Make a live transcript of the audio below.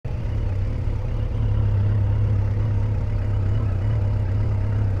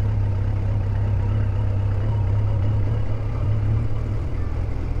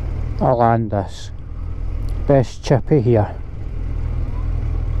I'll land this. Best chippy here.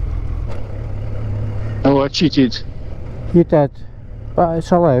 Oh, I cheated. You did, but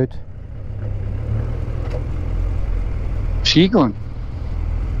it's allowed. Where's she going?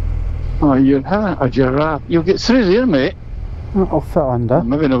 Oh, you're having a giraffe. You'll get through there, mate. I'll fit under.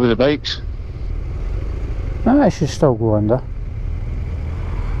 Maybe not with the bikes. I should still go under.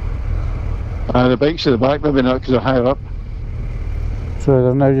 The bikes at the back, maybe not because they're higher up. So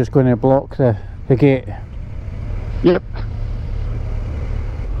they're now just going to block the gate. Yep.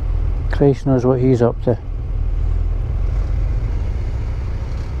 Christ knows what he's up to.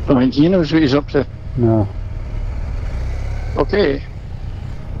 I think he knows what he's up to. No. Okay.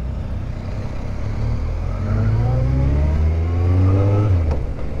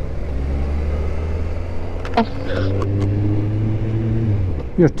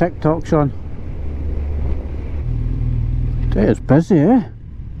 Your TikTok's on. It's busy, eh?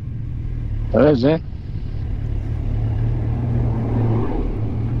 It is, eh?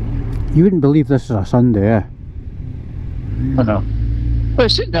 You wouldn't believe this is a Sunday, eh? I know. But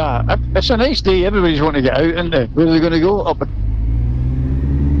it's a nice day. Everybody's wanting to get out, isn't they? Where are they going to go? Up.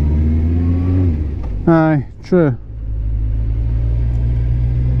 Aye, true.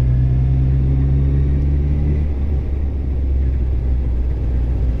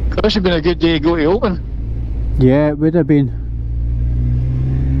 This would have been a good day to go to Open. Yeah, it would have been.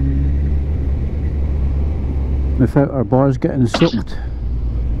 Without our bars getting soaked.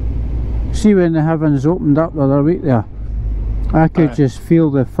 See when the heavens opened up the other week there? I could just feel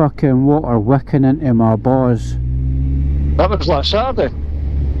the fucking water wicking into my bars. That was last Saturday.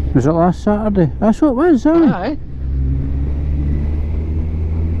 Was it last Saturday? That's what it was, Aye.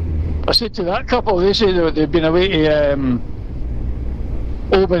 I said to that couple, they said that they'd been away to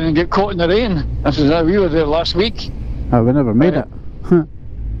Open and get caught in the rain. I said, no, we were there last week. Oh, we never made it.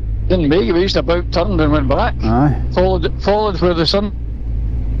 Didn't make it, we just about turned and went back. Aye. Followed where the sun.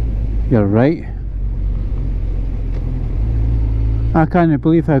 You're right. I can't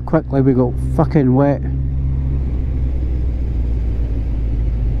believe how quickly we got fucking wet.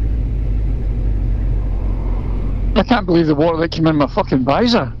 I can't believe the water that came in my fucking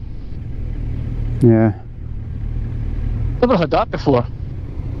visor. Yeah. Never had that before.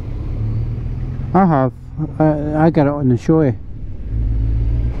 I have. I got it on the showy.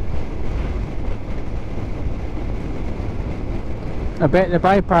 I bet the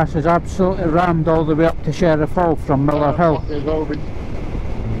bypass is absolutely rammed all the way up to Sheriff Hall from Miller Hill.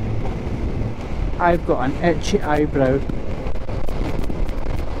 I've got an itchy eyebrow.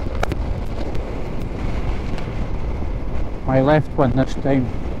 My left one this time.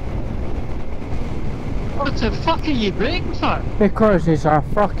 What the fuck are you braking for? Because he's a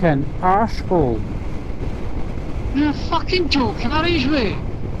fucking arsehole. You're a fucking joke, carriage way.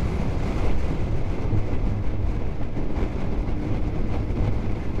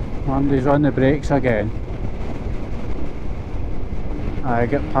 Andy's on the brakes again. I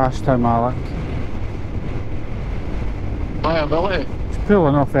get past him, Alec. Liability. He's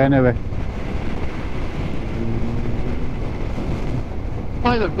pulling off anyway.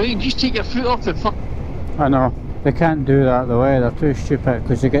 Why they're braking? Just take your foot off the fuck. I know. They can't do that though, eh? They're too stupid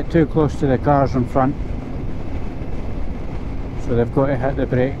because they get too close to the cars in front. So they've got to hit the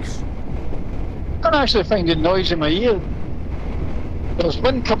brakes. I'm actually finding noise in my ear. There's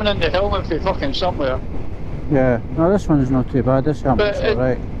wind coming in the helmet from fucking somewhere. Yeah, no, this one's not too bad. This helmet's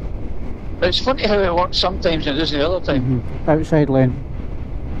alright. It's funny how it works sometimes and it doesn't the other time. Outside lane.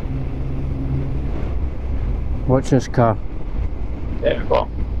 Watch this car. There we go.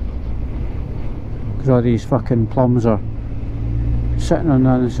 Because all these fucking plums are sitting on the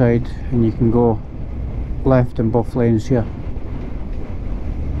other side and you can go left in both lanes here.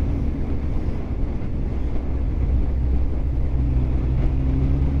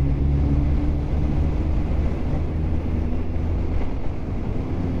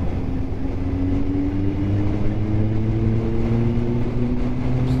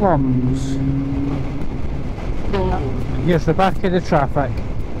 Plums. Here's the back of the traffic.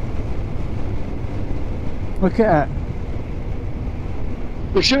 Look at it.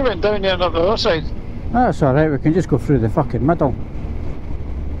 We should have went down there and up the other side. That's alright, we can just go through the fucking middle.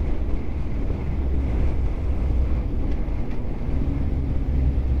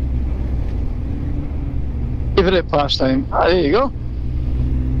 Favourite pastime. Ah, there you go.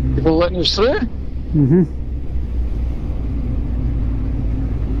 People letting us through.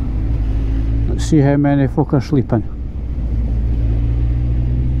 Let's see how many folk are sleeping.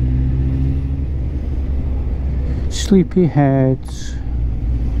 Sleepy heads.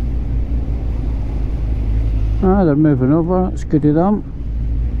 Ah, they're moving over, that's good of them.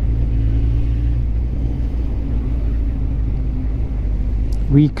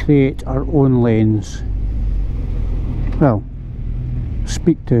 We create our own lanes. Well,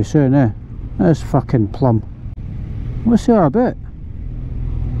 speak too soon, eh? That's fucking plum. What's that about?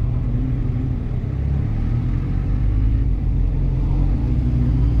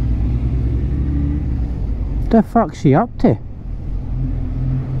 The fuck's he up to?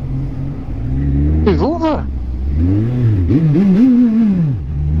 Move over.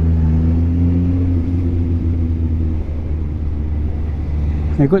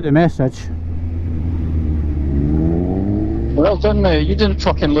 I got the message. Well done, mate. You didn't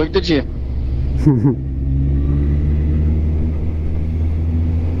fucking look, did you?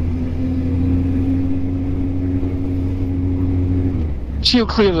 She'll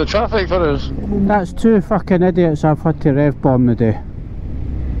clear the traffic for us. That's two fucking idiots I've had to rev bomb today.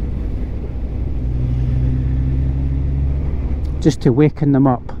 Just to waken them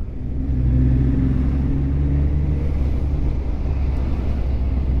up.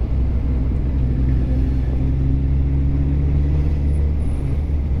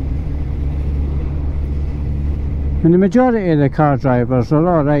 And the majority of the car drivers are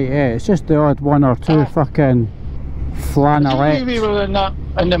alright, eh? It's just the odd one or two fucking flannelettes. We were in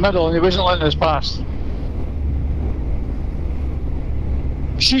the middle and he wasn't letting us pass.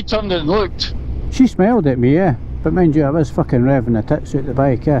 She turned and looked. She smiled at me, yeah. But mind you, I was fucking revving the tits out the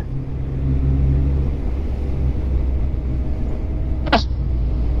bike, yeah.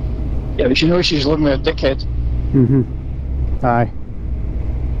 Yeah, but you know she's looking at a dickhead. Aye.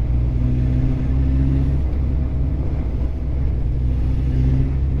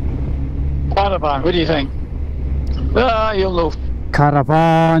 Caravan, what do you think? Ah, you'll know.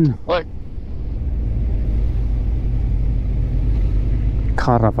 Caravan. Look.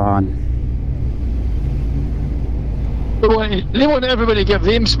 Caravan. They want everybody to give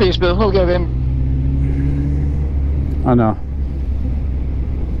them space, but they'll not give him. I know.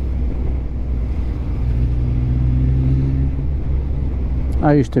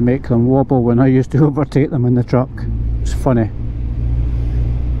 I used to make them wobble when I used to overtake them in the truck. It's funny.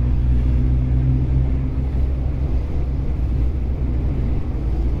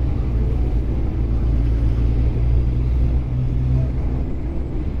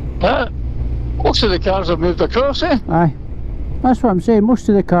 Most of the cars have moved across, eh? Aye. That's what I'm saying, most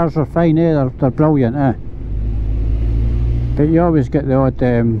of the cars are fine, eh? They're brilliant, eh? But you always get the odd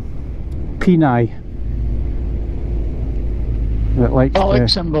penai that likes to...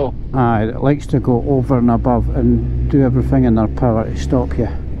 symbol. Aye, that likes to go over and above and do everything in their power to stop you.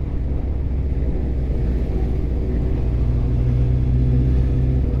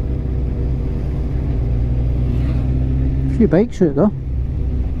 A few bikes out though.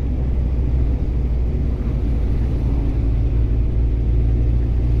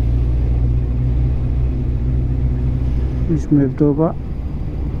 He's moved over.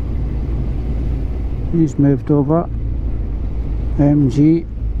 He's moved over. MG.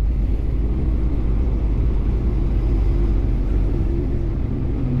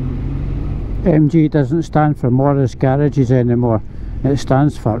 MG doesn't stand for Morris Garages anymore. It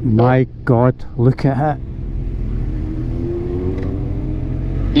stands for My God, look at it.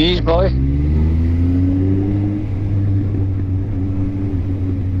 Jeez, boy.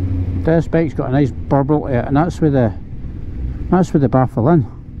 This bike's got a nice burble to it, and that's with the baffle in.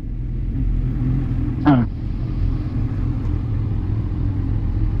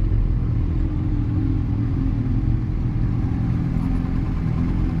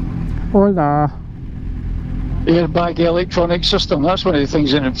 Hola. Airbag electronic system, that's one of the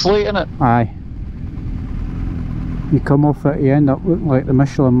things that inflate, isn't it? Aye. You come off it, you end up looking like the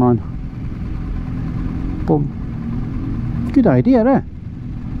Michelin Man. Boom. Good idea, eh?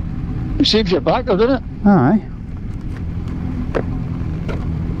 It saves your back though, doesn't it? Aye.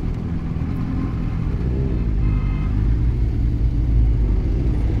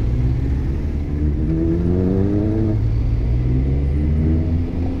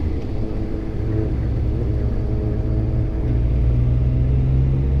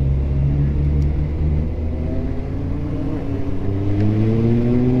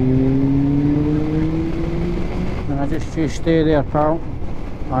 You stay there, pal.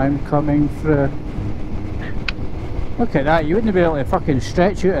 I'm coming through. Look at that, you wouldn't be able to fucking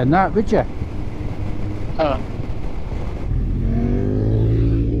stretch out in that, would you?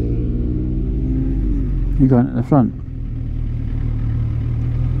 You going at the front?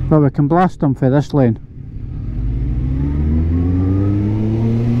 Well, we can blast them for this lane.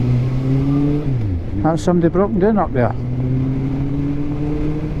 That's somebody broken down up there.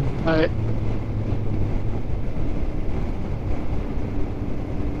 Right.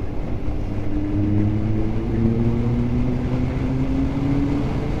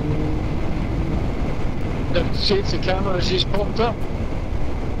 The safety cameras just popped up.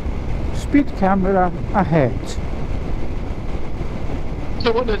 Speed camera ahead.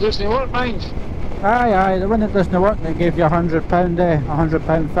 The one that doesn't work, mind. Aye, the one that doesn't work, they gave you £100,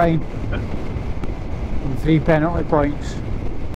 £100 fine. And 3 penalty points.